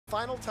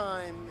final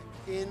time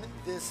in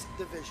this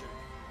division.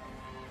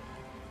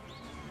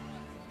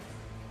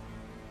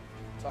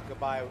 Talk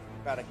about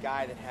a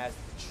guy that has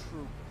the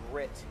true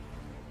grit.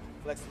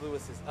 Flex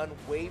Lewis is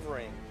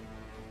unwavering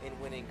in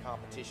winning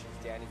competitions,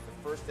 Dan. He's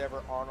the first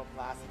ever Arnold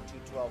Classic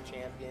 212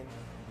 champion,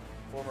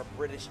 former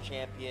British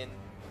champion,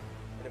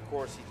 and of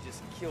course he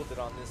just killed it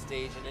on this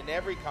stage, and in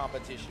every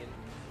competition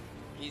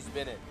he's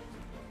been in.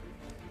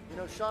 You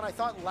know, Sean, I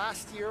thought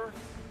last year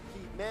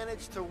he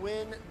managed to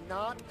win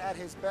not at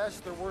his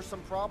best. There were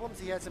some problems.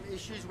 He had some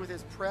issues with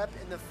his prep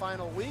in the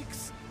final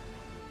weeks.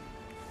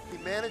 He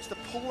managed to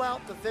pull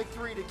out the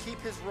victory to keep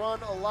his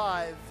run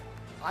alive.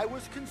 I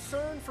was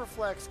concerned for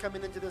Flex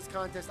coming into this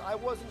contest. I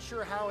wasn't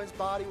sure how his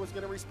body was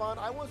going to respond.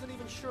 I wasn't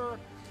even sure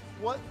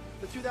what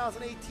the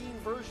 2018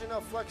 version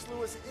of Flex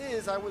Lewis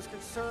is. I was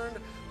concerned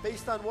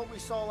based on what we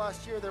saw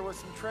last year. There were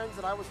some trends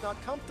that I was not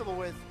comfortable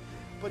with,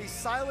 but he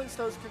silenced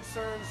those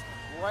concerns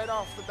right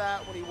off the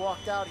bat when he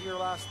walked out here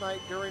last night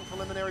during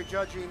preliminary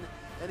judging,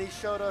 and he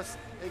showed us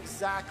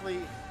exactly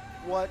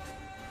what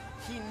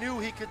he knew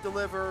he could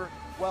deliver,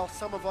 while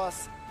some of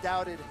us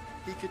doubted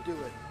he could do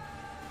it.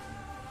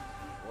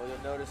 Well,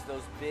 you'll notice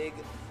those big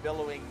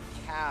billowing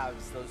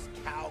calves, those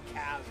cow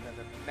calves, and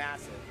they're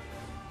massive.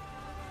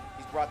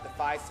 He's brought the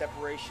thigh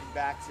separation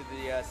back to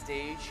the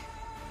stage.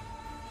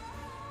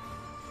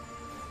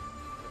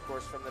 Of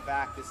course, from the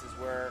back, this is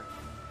where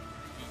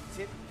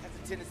he has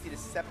a tendency to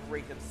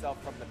separate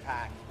himself from the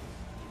pack.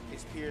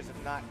 His peers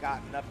have not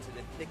gotten up to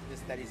the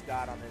thickness that he's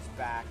got on his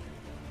back,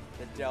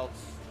 the delts,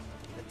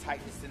 the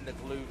tightness in the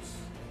glutes.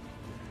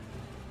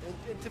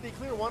 And to be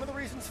clear, one of the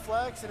reasons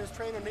Flex and his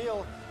trainer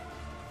Neil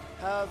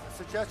have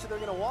suggested they're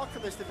going to walk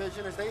from this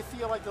division is they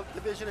feel like the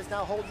division is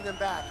now holding them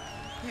back.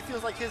 He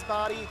feels like his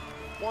body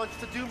wants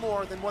to do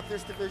more than what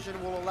this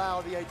division will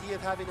allow. The idea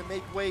of having to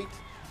make weight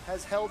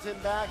has held him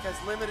back, has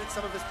limited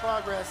some of his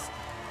progress.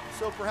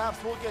 So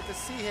perhaps we'll get to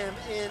see him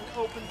in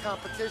open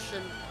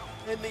competition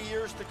in the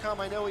years to come.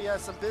 I know he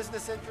has some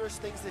business interests,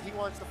 things that he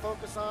wants to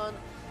focus on.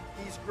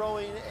 He's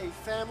growing a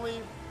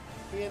family.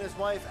 He and his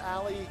wife,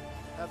 Allie,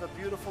 have a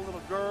beautiful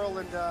little girl,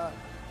 and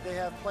they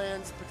have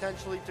plans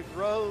potentially to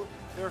grow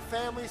their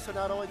family. So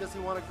not only does he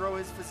want to grow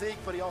his physique,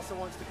 but he also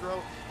wants to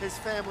grow his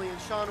family. And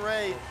Sean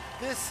Ray,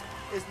 this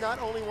is not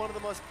only one of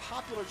the most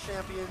popular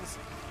champions,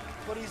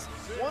 but he's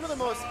one of the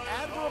most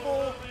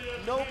admirable,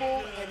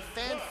 noble, and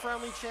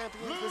fan-friendly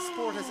champions this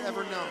sport has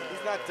ever known.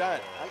 He's not done.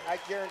 I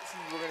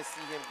guarantee we're going to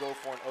see him go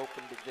for an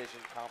open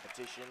division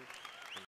competition.